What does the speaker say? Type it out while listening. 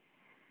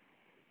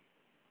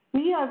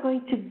we are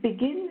going to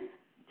begin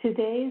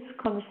today's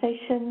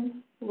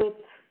conversation with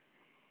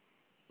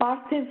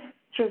Parthiv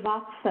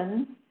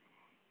Srivatsan,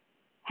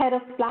 Head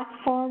of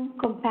Platform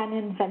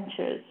Companion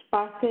Ventures.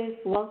 Parthiv,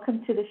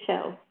 welcome to the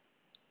show.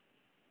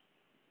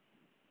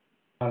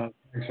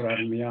 Thanks for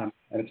having me on,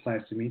 and it's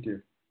nice to meet you.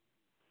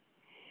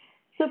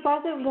 So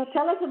Parthiv,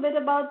 tell us a bit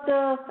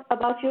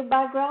about your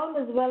background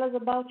as well as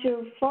about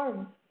your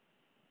firm.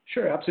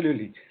 Sure,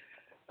 absolutely.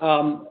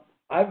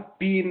 I've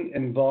been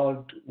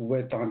involved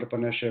with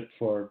entrepreneurship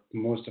for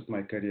most of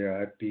my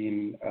career. I've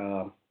been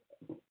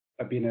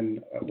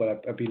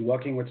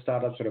working with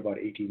startups for about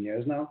 18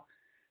 years now.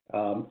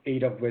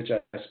 8 of which I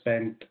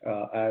spent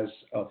as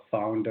a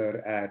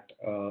founder at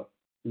a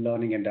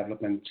learning and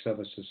development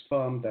services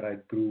firm that I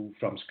grew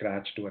from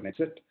scratch to an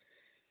exit.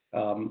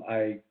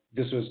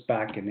 This was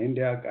back in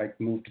India. I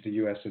moved to the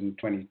US in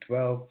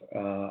 2012.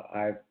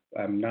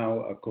 I'm now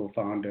a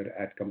co-founder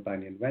at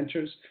Companion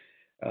Ventures.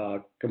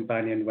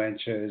 Companion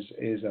Ventures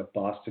is a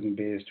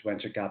Boston-based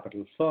venture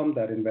capital firm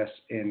that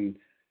invests in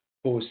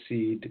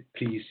post-seed,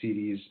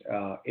 pre-series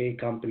A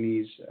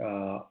companies,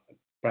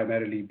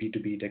 primarily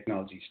B2B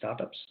technology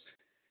startups.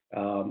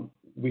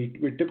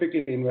 We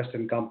typically invest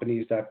in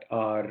companies that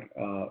are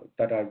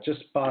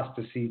just past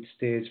the seed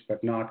stage,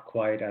 but not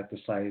quite at the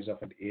size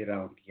of an A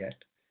round yet,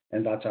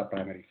 and that's our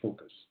primary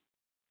focus.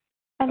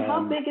 And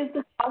how big is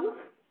the fund?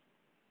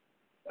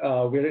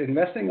 We're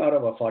investing out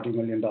of a $40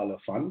 million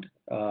fund.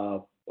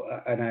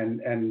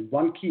 And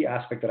one key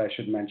aspect that I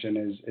should mention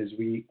is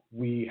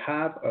we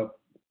have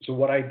so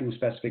what I do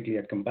specifically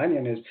at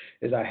Companion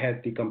is I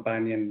head the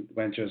Companion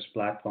Ventures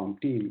platform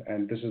team,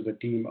 and this is a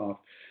team of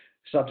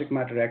subject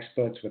matter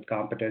experts with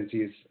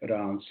competencies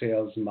around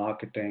sales,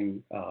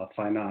 marketing,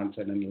 finance,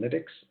 and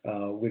analytics.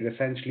 We're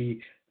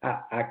essentially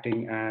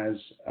acting as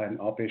an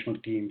operational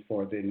team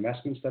for the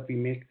investments that we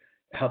make,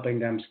 helping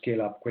them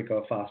scale up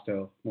quicker,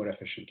 faster, more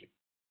efficiently.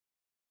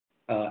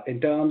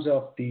 In terms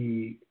of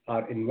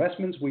our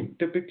investments, we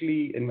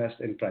typically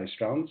invest in price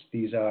rounds.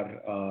 These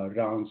are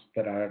rounds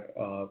that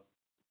are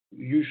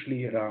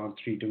usually around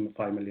 $3 to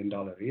 $5 million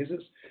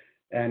raises,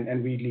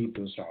 and we lead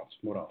those rounds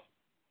more often.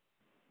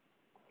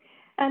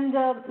 And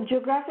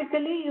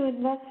geographically, you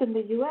invest in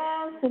the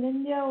US, in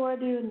India, where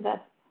do you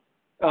invest?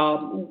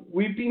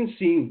 We've been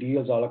seeing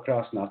deals all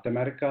across North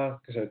America,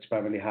 because it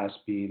primarily has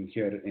been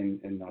here in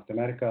North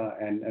America,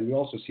 and we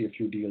also see a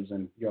few deals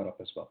in Europe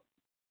as well.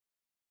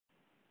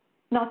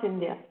 Not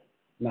India?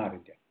 Not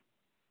India.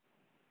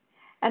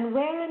 And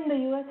where in the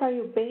US are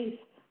you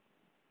based?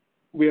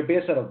 We are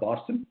based out of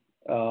Boston,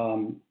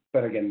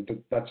 but again,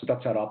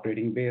 that's our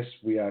operating base.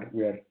 We are,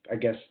 I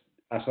guess,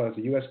 as far as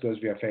the US goes,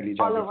 we are fairly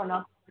all over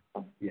North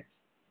America. Yes.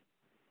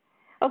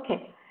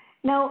 Okay.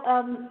 Now,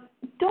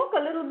 talk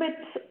a little bit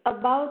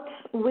about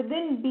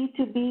within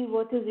B2B,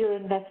 what is your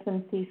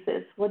investment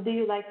thesis? What do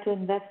you like to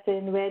invest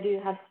in? Where do you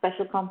have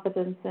special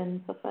competence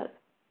and so forth?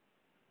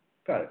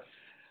 Got it.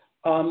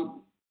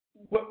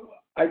 Well,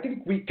 I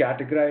think we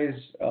categorize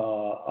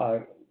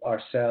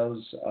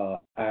ourselves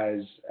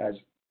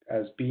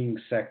as being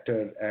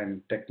sector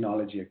and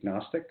technology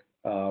agnostic.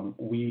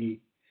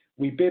 We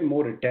pay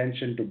more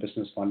attention to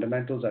business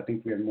fundamentals. I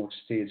think we are more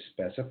stage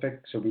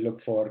specific. So we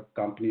look for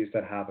companies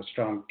that have a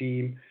strong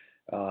team,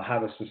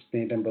 have a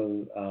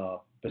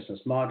sustainable business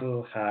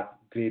model, have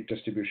great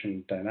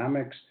distribution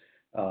dynamics,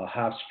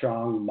 have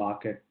strong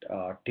market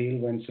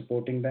tailwinds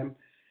supporting them.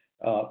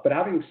 But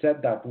having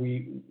said that,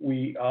 we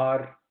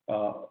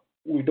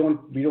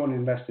don't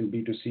invest in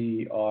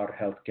B2C or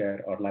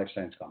healthcare or life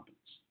science companies.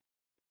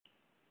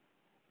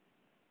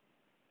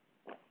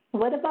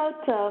 What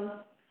about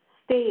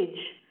stage?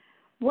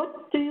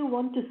 What do you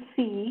want to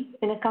see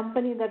in a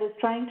company that is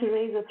trying to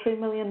raise a $3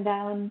 million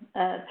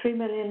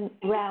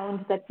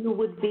round that you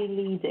would be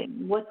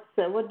leading? What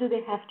do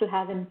they have to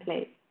have in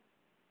place?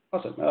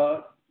 Awesome.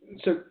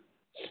 So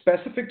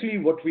specifically,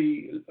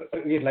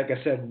 like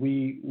I said,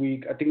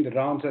 I think the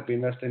rounds that we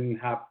invest in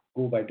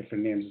go by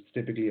different names. It's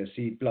typically a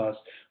C plus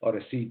or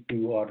a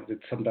C2, or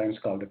it's sometimes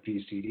called a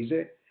pre-series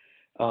A.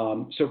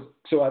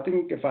 So I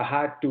think if I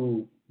had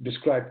to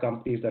describe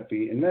companies that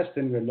we invest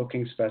in, we're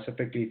looking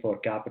specifically for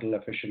capital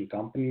efficient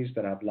companies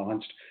that have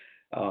launched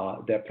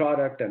their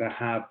product and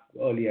have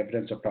early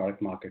evidence of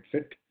product market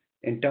fit.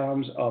 In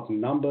terms of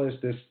numbers,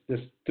 this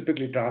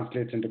typically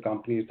translates into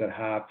companies that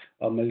have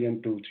 $1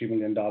 million to $3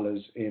 million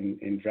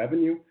in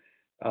revenue,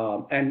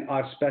 and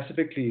are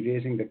specifically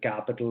raising the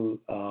capital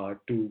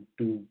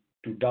to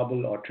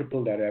double or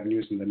triple their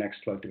revenues in the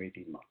next 12 to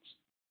 18 months.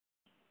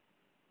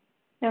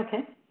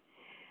 Okay.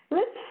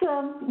 Let's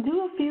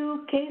do a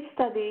few case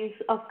studies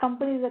of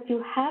companies that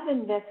you have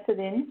invested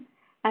in.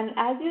 And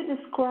as you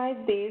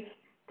describe these,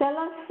 tell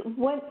us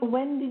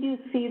when did you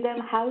see them?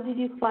 How did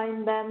you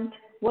find them?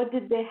 What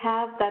did they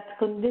have that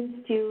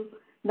convinced you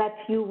that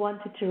you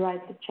wanted to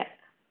write the check?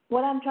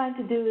 What I'm trying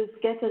to do is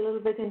get a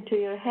little bit into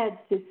your head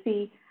to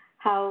see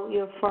how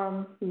your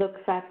firm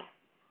looks at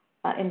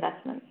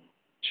investments.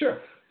 Sure.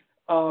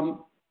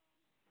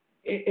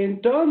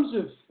 In terms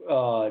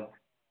of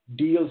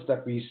deals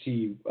that we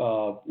see,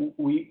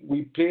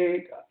 we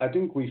play. I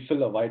think we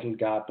fill a vital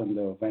gap in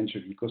the venture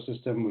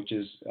ecosystem, which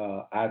is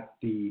at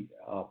the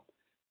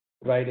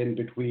right in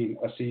between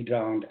a seed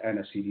round and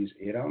a Series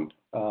A round.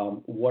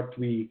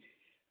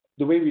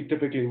 The way we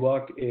typically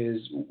work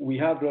is we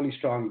have really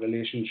strong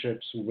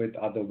relationships with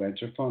other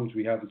venture firms.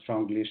 We have a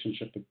strong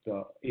relationship with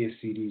the A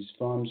series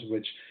firms,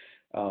 which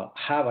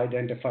have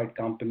identified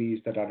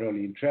companies that are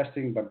really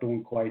interesting but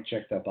don't quite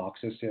check their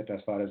boxes yet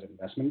as far as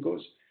investment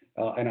goes,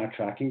 and are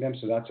tracking them.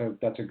 So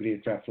that's a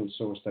great referral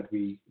source that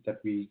we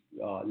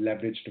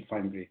leverage to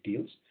find great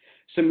deals.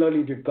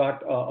 Similarly, we've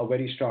got a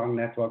very strong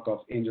network of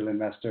angel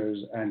investors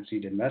and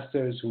seed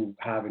investors who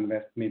have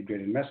made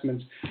great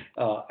investments,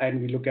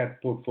 and we look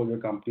at portfolio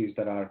companies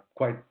that are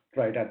quite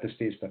right at the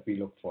stage that we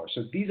look for.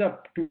 So these are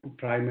two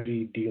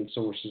primary deal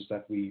sources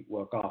that we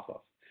work off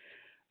of.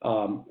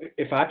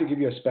 If I had to give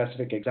you a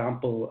specific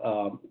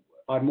example,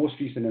 our most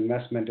recent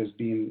investment has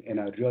been in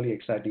a really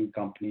exciting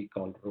company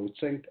called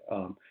RoadSync.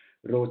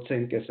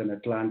 RoadSync is an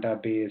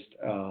Atlanta-based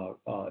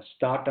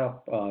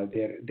startup.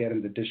 They're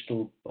in the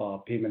digital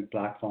payment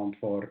platform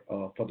for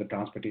the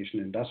transportation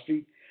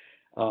industry.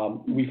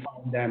 We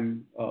found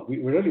them. We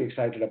were really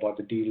excited about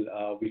the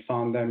deal. We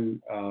found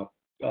them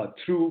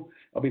through.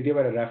 I mean, they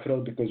were a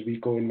referral because we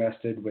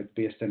co-invested with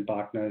Basin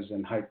Partners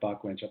and Hyde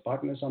Park Venture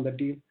Partners on the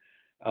deal.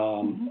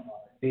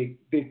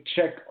 They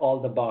check all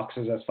the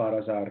boxes as far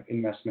as our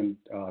investment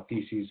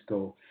theses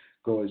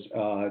goes.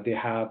 They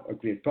have a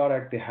great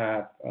product. They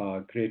have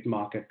great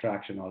market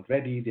traction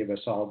already. They were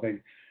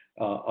solving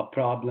a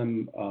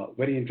problem.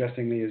 Very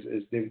interestingly, is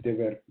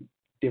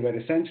they were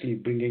essentially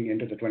bringing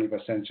into the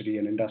 21st century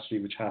an industry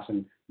which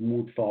hasn't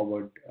moved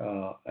forward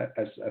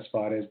as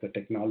far as the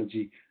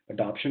technology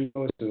adoption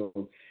goes.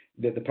 So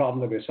the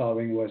problem that we're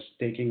solving was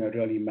taking a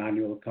really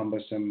manual,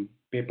 cumbersome,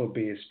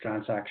 paper-based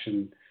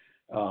transaction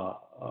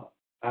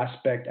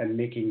aspect and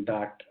making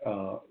that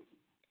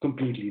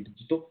completely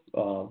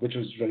digital, which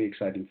was really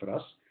exciting for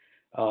us.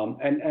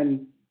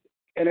 And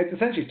it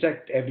essentially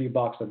checked every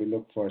box that we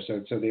looked for.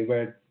 So they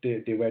were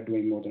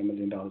doing more than $1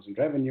 million in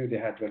revenue. They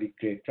had really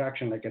great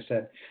traction, like I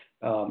said,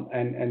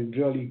 and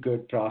really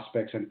good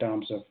prospects in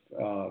terms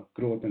of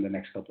growth in the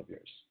next couple of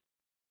years.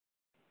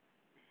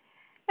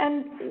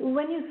 And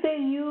when you say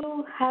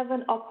you have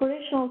an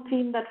operational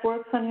team that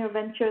works on your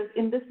ventures,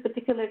 in this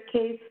particular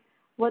case,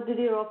 what did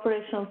your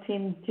operational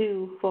team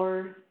do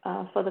for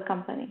the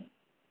company?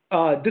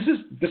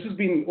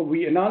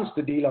 We announced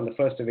the deal on the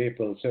 1st of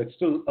April, so it's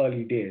still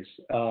early days.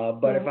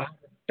 But if I have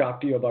to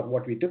talk to you about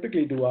what we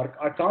typically do,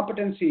 our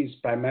competency is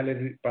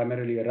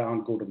primarily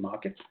around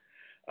go-to-market.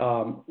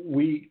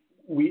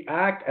 We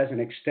act as an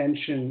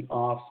extension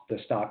of the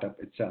startup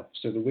itself.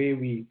 So the way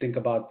we think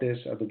about this,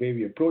 or the way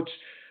we approach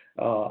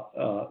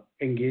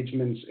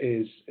engagements,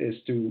 is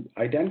to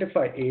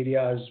identify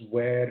areas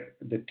where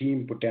the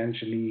team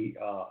potentially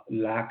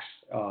lacks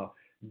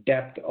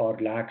depth or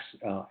lacks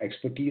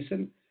expertise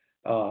in.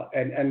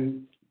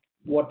 And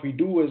what we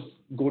do is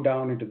go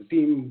down into the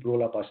team,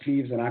 roll up our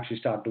sleeves, and actually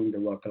start doing the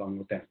work along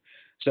with them.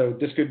 So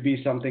this could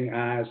be something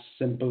as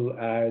simple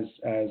as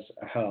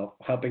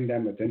helping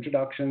them with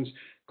introductions,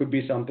 could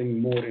be something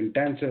more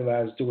intensive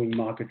as doing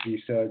market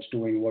research,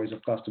 doing voice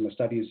of customer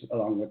studies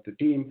along with the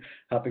team,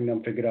 helping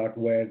them figure out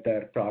where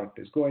their product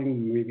is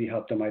going, maybe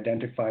help them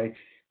identify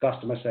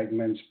customer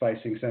segments,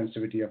 pricing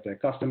sensitivity of their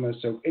customers.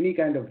 So any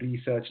kind of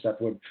research that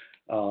would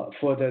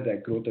further their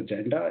growth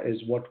agenda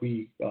is what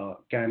we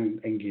can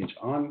engage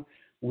on.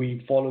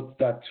 We followed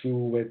that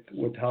through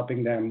with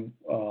helping them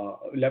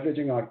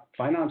leveraging our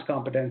finance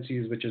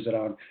competencies, which is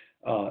around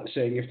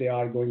saying if they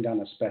are going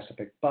down a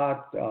specific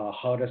path,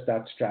 what does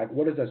that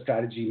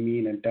strategy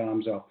mean in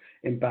terms of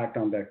impact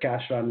on their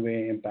cash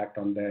runway, impact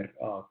on their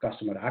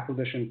customer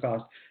acquisition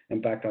cost,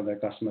 impact on their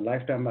customer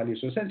lifetime value.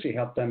 So essentially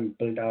help them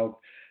build out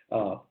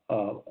a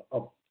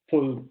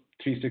full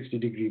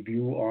 360-degree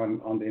view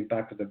on the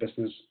impact of the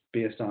business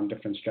based on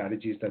different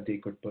strategies that they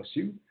could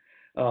pursue.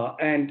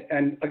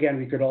 And again,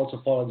 we could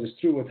also follow this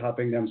through with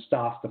helping them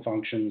staff the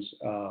functions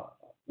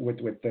with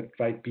the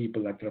right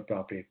people at the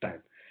appropriate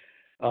time.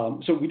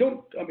 So we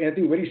don't, I mean, I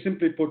think very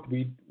simply put,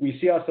 we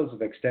see ourselves as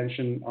an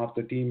extension of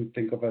the team.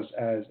 Think of us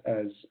as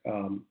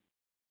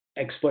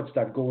experts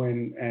that go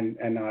in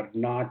and are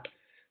not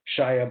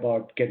shy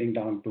about getting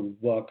down to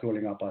work,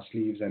 rolling up our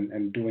sleeves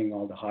and doing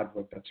all the hard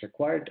work that's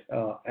required,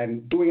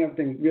 and doing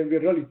everything. We're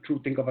really true,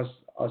 think of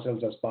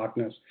ourselves as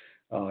partners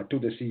to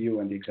the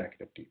CEO and the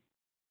executive team.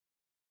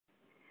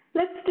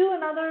 Let's do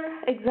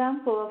another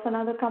example of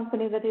another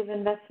company that you've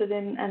invested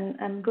in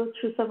and go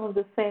through some of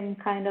the same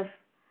kind of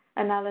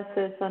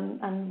analysis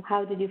on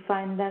how did you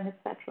find them,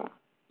 etc.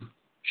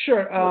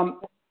 Sure.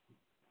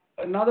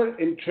 Another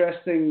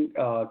interesting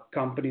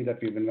company that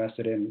we've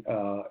invested in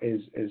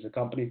is a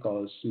company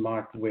called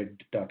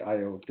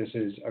SmartWid.io. This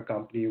is a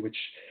company which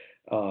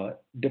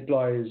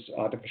deploys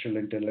artificial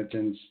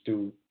intelligence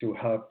to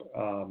help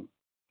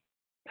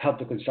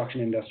the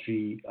construction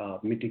industry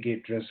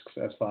mitigate risks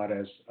as far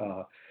as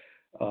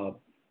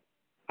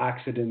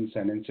accidents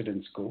and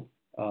incidents go.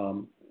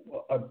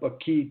 a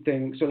key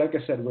thing. So like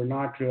I said, we're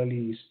not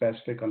really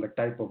specific on the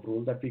type of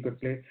role that we could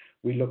play.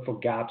 We look for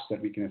gaps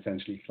that we can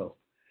essentially fill.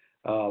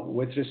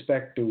 With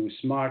respect to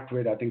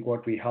SmartGrid, I think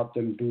what we helped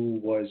them do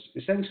was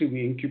essentially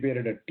we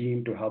incubated a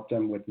team to help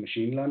them with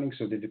machine learning.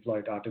 So they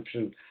deployed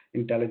artificial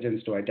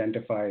intelligence to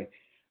identify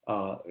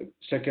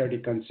security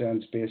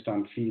concerns based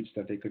on feeds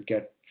that they could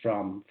get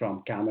from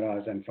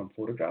cameras and from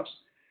photographs.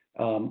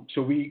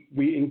 So we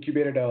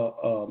incubated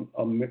an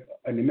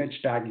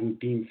image tagging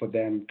team for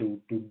them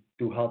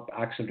to help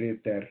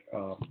accelerate their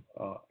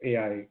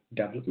AI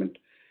development.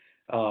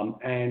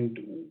 And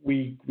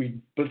we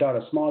built out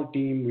a small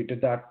team. We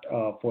did that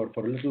for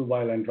a little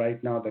while, and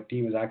right now the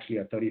team is actually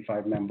a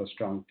 35-member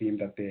strong team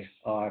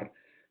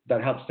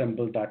that helps them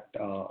build that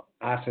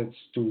assets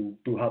to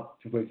help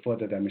with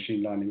further their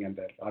machine learning and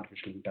their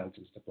artificial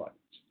intelligence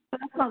deployments. But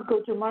that's not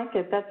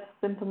go-to-market, that's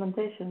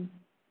implementation.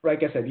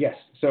 Like I said, yes.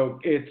 So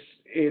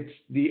it's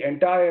the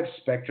entire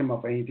spectrum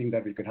of anything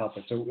that we could help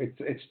with. So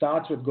it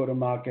starts with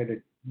go-to-market,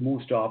 it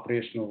moves to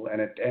operational, and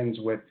it ends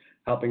with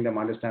helping them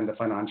understand the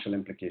financial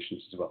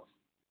implications as well.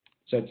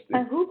 So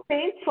and who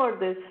pays for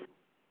this?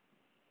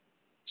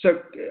 So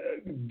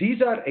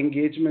these are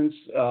engagements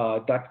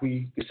that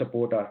we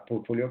support our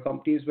portfolio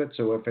companies with.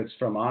 So if it's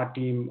from our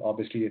team,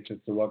 obviously it's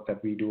the work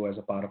that we do as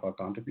a part of our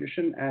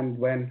contribution.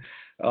 And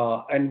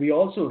and we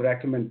also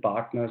recommend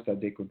partners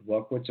that they could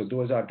work with. So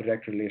those are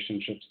direct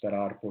relationships that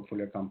our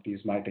portfolio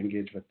companies might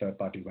engage with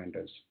third-party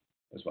vendors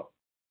as well.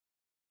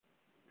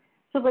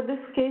 So, but this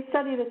case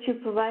study that you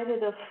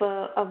provided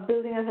of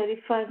building a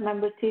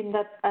 35-member team,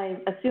 that I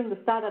assume the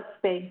startup's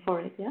paying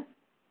for it, yeah?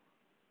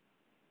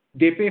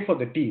 They pay for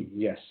the team,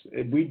 yes.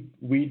 We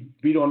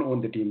don't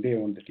own the team; they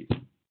own the team.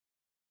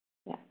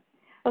 Yeah.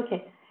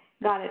 Okay,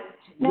 got it.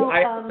 Now,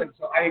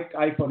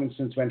 I, for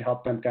instance, went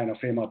help them kind of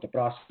frame out the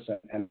process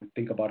and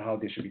think about how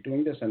they should be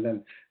doing this, and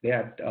then they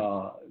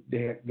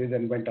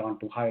then went on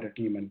to hire a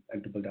team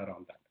and to build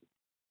around that.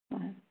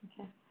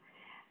 Okay.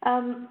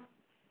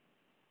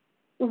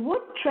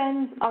 What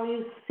trends are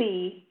you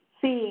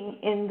seeing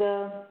in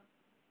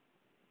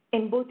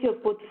both your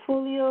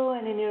portfolio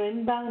and in your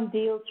inbound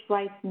deals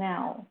right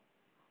now?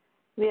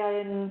 We are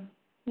in,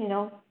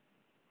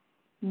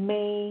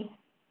 May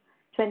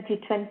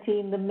 2020,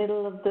 in the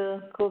middle of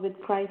the COVID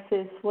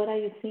crisis. What are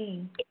you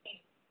seeing?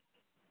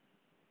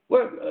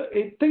 Well,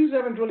 things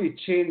haven't really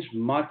changed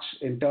much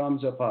in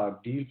terms of our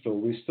deal flow.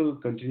 We still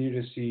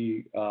continue to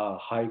see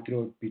high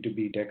growth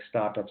B2B tech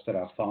startups that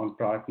have found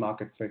product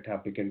market fit,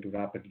 have begun to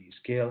rapidly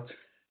scale,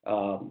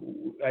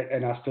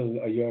 and are still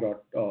a year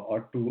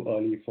or two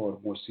early for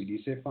most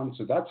Series A funds.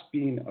 So that's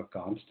been a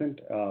constant,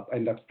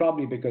 and that's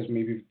probably because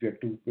maybe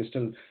it's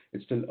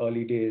still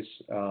early days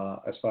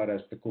as far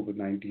as the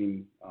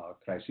COVID-19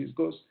 crisis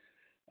goes.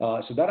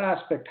 So that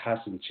aspect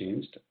hasn't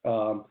changed.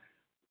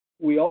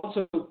 We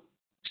also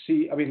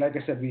see, like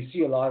I said, we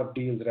see a lot of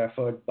deals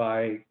referred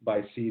by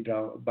Series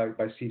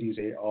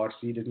A or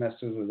seed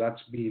investors, so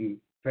that's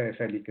been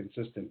fairly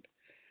consistent.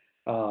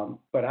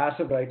 But as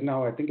of right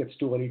now, I think it's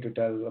too early to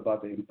tell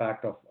about the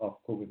impact of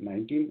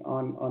COVID-19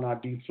 on our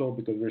deal flow,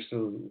 because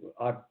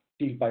our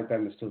deal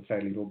pipeline is still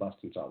fairly robust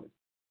and solid.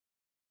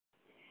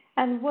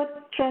 And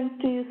what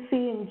trends do you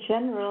see in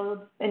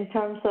general in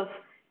terms of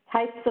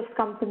types of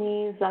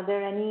companies? Are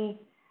there any,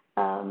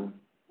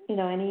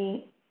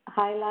 any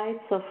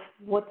highlights of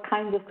what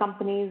kinds of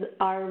companies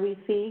are we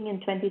seeing in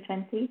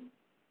 2020?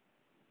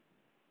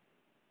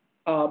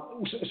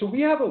 So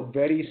we have a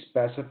very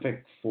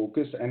specific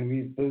focus, and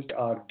we've built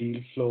our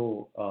deal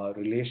flow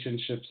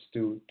relationships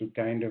to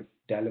kind of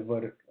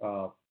deliver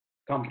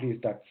companies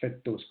that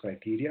fit those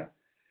criteria.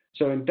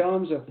 So in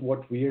terms of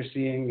what we are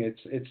seeing,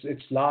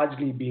 it's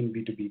largely been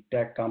B2B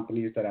tech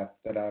companies that are.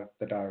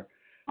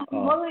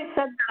 Well, I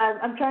said that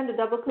I'm trying to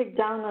double click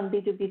down on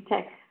B2B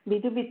tech.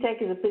 B2B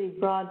tech is a pretty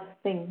broad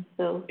thing,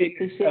 so so it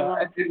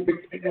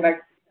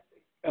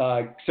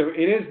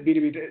is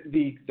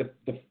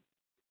B2B.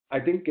 I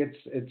think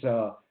it's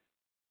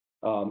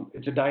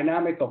a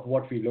dynamic of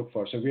what we look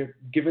for. So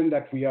given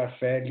that we are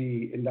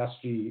fairly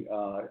industry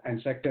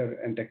and sector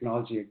and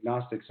technology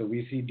agnostic, so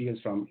we see deals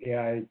from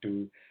AI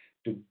to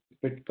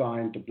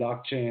Bitcoin to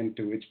blockchain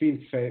it's been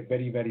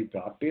very, very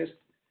broad based,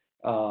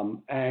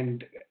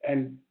 and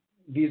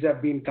these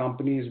have been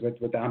companies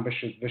with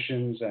ambitious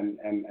visions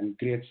and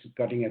great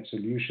cutting edge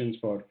solutions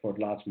for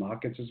large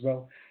markets as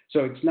well.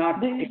 So it's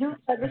not. Do you do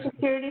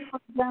cybersecurity, for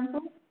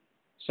example?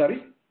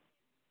 Sorry?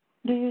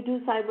 Do you do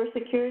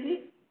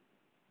cybersecurity?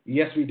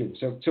 Yes, we do.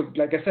 So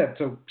like I said,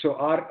 so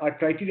our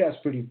criteria is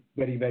pretty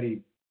very,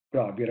 very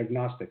broad. We're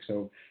agnostic,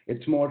 so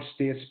it's more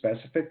state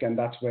specific, and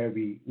that's where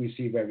we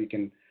see where we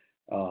can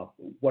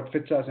what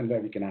fits us and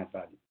where we can add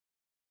value.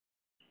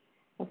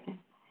 Okay.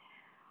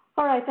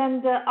 All right.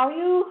 And are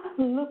you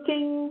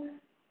looking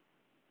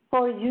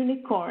for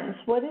unicorns?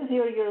 What is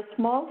your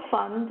small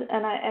fund?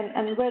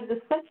 And where this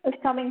question is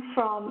coming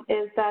from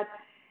is that,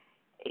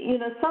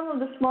 some of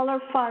the smaller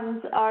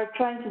funds are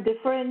trying to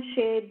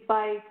differentiate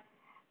by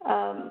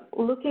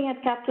looking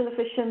at capital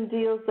efficient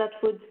deals that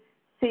would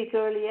seek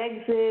early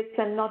exits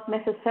and not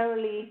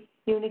necessarily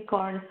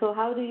unicorn. So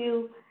how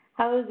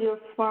is your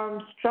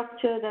firm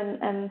structured,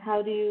 and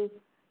how do you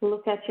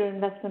look at your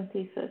investment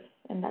thesis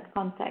in that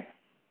context?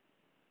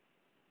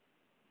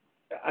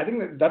 I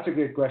think that's a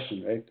great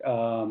question,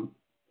 right?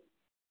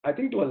 I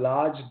think to a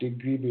large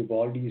degree, we've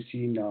already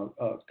seen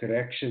a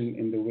correction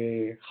in the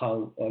way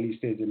how early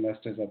stage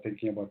investors are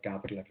thinking about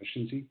capital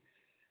efficiency.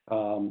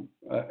 And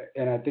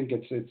I think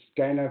it's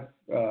kind of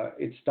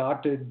it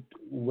started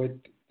with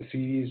a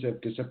series of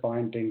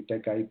disappointing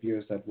tech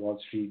IPOs that Wall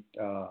Street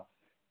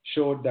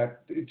showed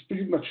that it's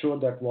pretty much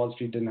showed that Wall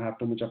Street didn't have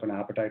too much of an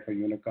appetite for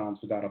unicorns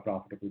without a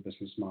profitable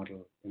business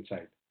model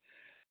inside.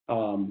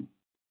 Um,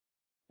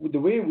 the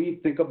way we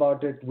think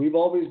about it, we've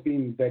always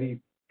been very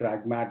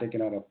pragmatic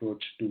in our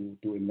approach to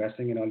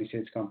investing in early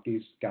stage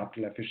companies.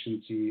 Capital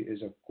efficiency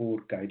is a core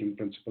guiding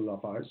principle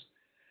of ours.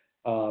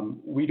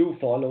 We do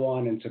follow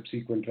on in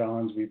subsequent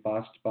rounds. We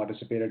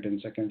participated in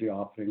secondary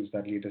offerings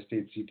that later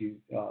stage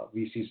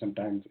VC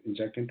sometimes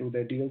inject into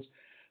their deals.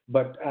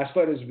 But as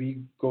far as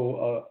we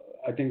go,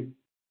 I think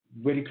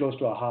very close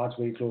to our hearts,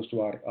 very close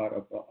to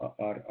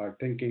our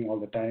thinking all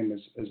the time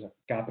is a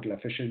capital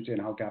efficiency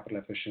and how capital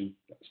efficient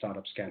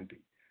startups can be.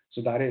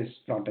 So that is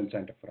front and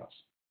center for us.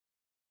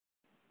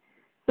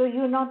 So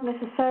you're not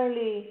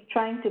necessarily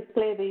trying to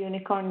play the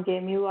unicorn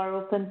game. You are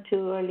open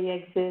to early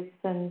exits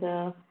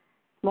and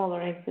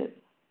smaller exits.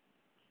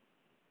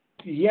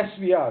 Yes,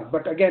 we are.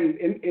 But again,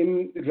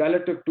 in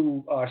relative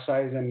to our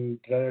size and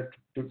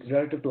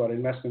relative to our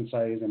investment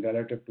size and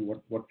relative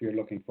to what we are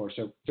looking for.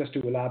 So just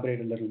to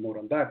elaborate a little more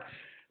on that,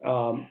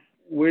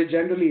 we're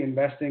generally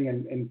investing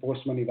in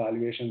post-money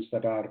valuations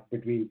that are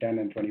between $10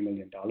 and $20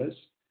 million.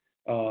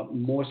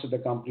 Most of the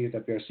companies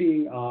that we are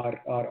seeing are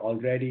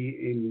already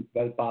in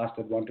well past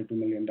that $1 to $2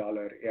 million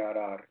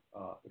ARR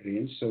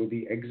range. So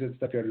the exits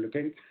that we're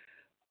looking,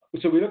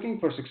 so we're looking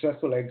for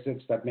successful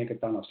exits that make a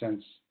ton of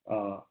sense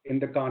in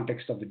the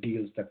context of the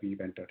deals that we've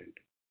entered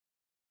into.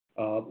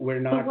 We're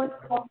not.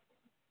 So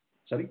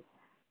Sorry.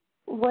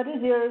 What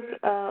is your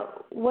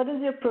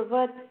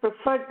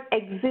preferred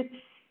exit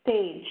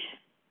stage?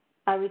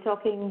 Are we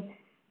talking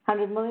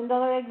 $100 million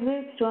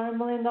exits, $200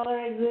 million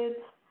exits?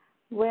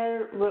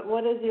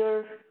 What is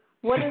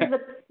the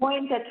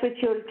point at which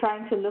you're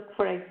trying to look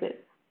for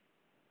exits?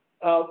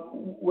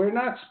 We're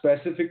not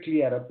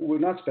specifically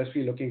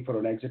looking for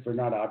an exit. We're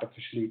not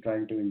artificially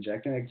trying to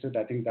inject an exit.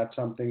 I think that's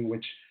something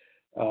which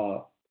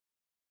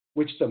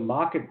the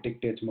market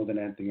dictates more than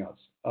anything else.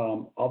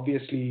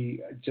 Obviously,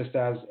 just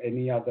as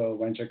any other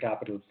venture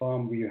capital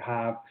firm, we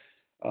are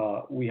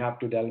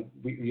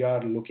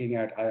looking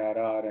at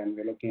IRR and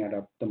we're looking at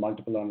the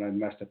multiple on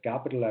invested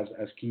capital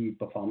as key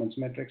performance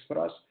metrics for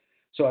us.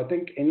 So I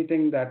think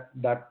anything that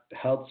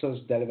helps us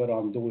deliver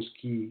on those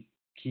key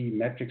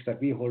metrics that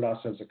we hold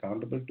ourselves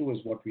accountable to is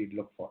what we'd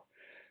look for.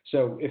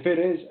 So if it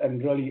is a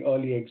really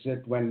early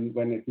exit when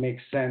it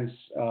makes sense,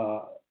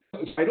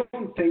 I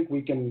don't think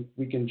we can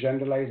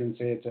generalize and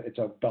say it's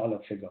a dollar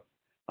figure.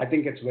 I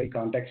think it's very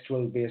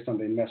contextual based on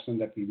the investment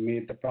that we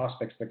made, the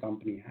prospects the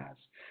company has,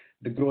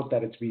 the growth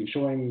that it's been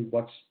showing,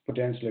 what's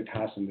potential it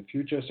has in the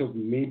future. So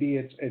maybe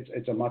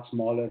it's a much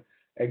smaller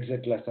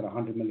exit, less than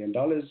 $100 million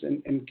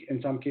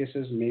in some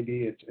cases.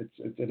 Maybe it's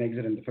an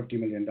exit in the $50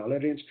 million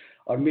range,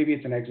 or maybe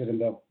it's an exit in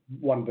the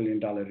 $1 billion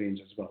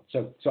range as well.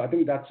 So I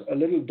think that's a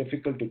little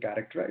difficult to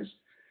characterize.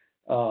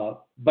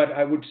 But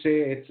I would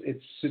say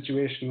it's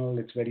situational.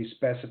 It's very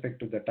specific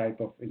to the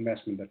type of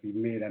investment that we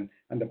made and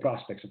the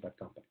prospects of that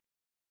company.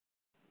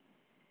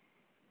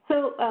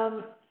 So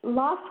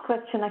last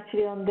question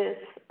actually on this.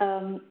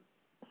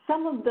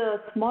 Some of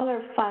the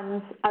smaller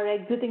funds are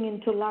exiting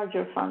into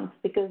larger funds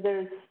because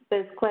there's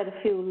quite a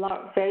few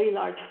very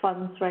large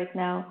funds right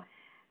now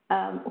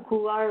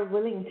who are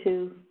willing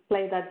to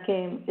play that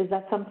game. Is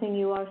that something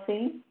you are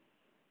seeing?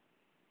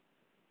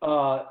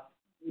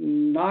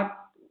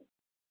 Not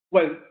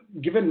well.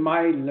 Given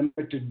my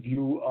limited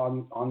view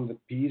on the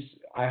piece,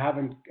 I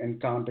haven't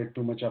encountered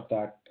too much of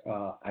that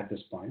at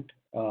this point.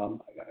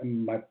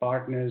 My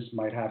partners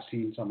might have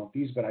seen some of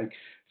these, but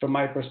from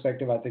my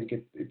perspective, I think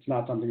it's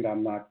not something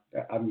that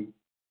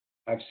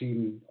I've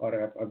seen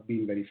or I've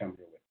been very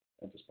familiar with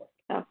at this point.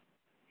 Oh.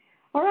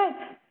 All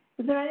right.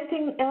 Is there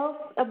anything else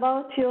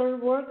about your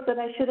work that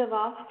I should have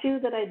asked you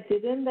that I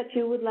didn't that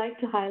you would like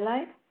to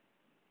highlight?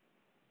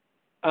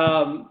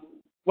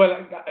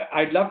 Well,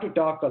 I'd love to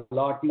talk a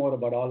lot more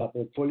about all our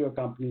portfolio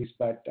companies,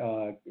 but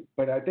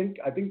I think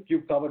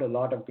you've covered a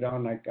lot of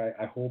ground.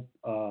 I hope.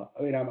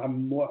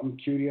 I'm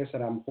curious,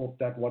 and I'm hope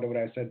that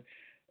whatever I said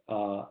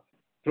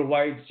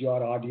provides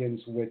your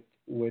audience with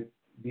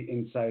the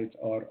insights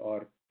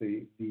or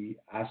the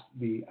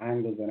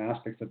angles and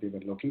aspects that they were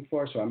looking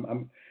for. So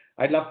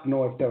I'd love to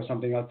know if there was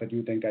something else that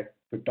you think I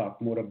could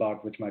talk more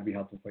about, which might be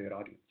helpful for your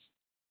audience.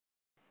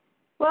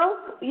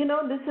 Well,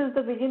 this is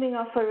the beginning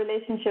of a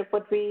relationship.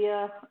 What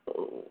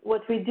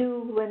we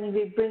do when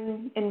we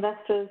bring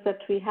investors that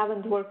we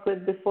haven't worked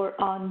with before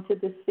on to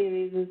this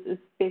series is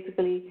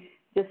basically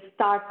just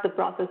start the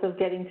process of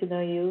getting to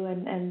know you.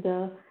 And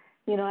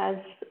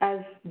as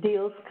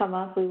deals come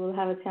up, we will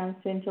have a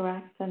chance to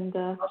interact and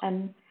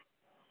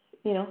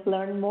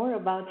learn more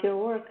about your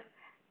work.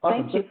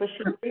 Awesome. Thank you for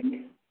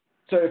sharing.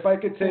 So if I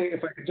could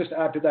just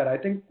add to that, I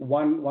think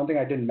one thing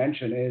I didn't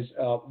mention is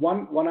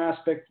one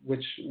aspect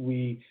which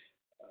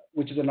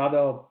is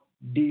another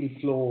deal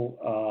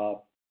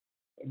flow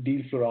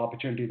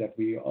opportunity that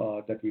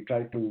we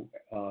try to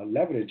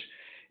leverage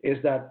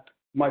is that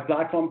my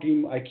platform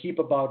team, I keep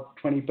about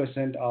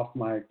 20% of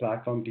my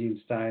platform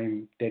team's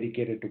time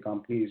dedicated to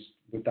companies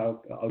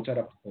outside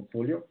of the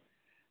portfolio.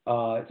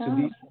 So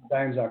these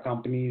sometimes are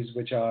companies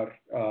which are,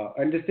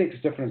 and this takes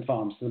different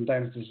forms.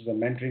 Sometimes this is a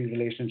mentoring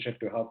relationship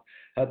to help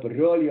a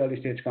really early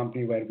stage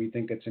company where we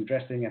think it's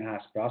interesting and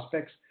has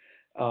prospects.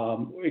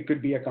 It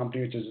could be a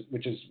company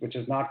which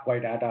is not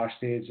quite at our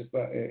stage,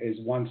 but is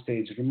one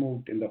stage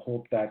removed, in the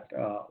hope that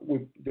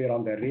we're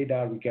on their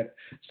radar. We get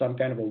some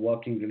kind of a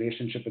working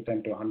relationship with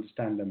them to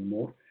understand them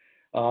more.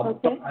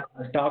 Okay.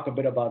 I'll talk a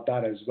bit about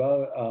that as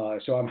well.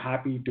 So I'm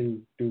happy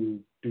to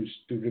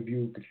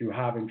review if you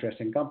have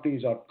interesting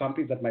companies or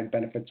companies that might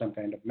benefit some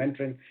kind of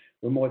mentoring.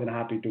 We're more than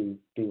happy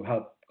to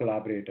help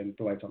collaborate and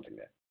provide something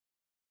there.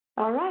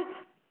 All right.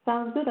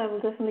 Sounds good. I will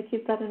definitely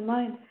keep that in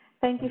mind.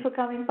 Thank you for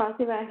coming,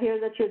 Parthiv. I hear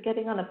that you're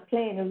getting on a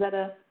plane. Is that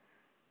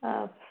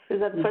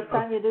the first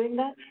time you're doing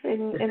that?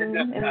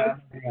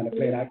 On a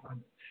plane.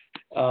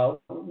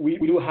 We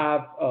do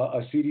have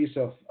a series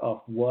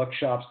of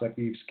workshops that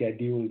we've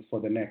scheduled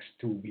for the next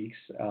 2 weeks,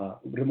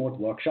 remote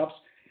workshops.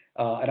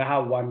 And I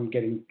have one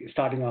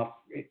starting off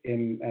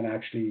in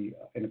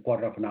a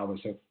quarter of an hour.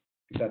 So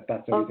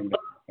that's everything.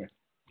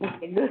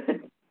 Okay,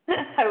 good.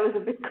 I was a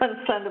bit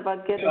concerned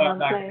about getting on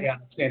plane.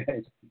 Yeah.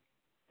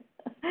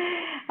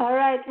 All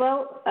right.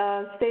 Well,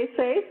 stay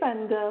safe,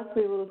 and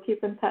we will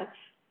keep in touch.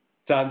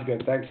 Sounds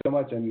good. Thanks so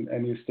much,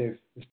 and you stay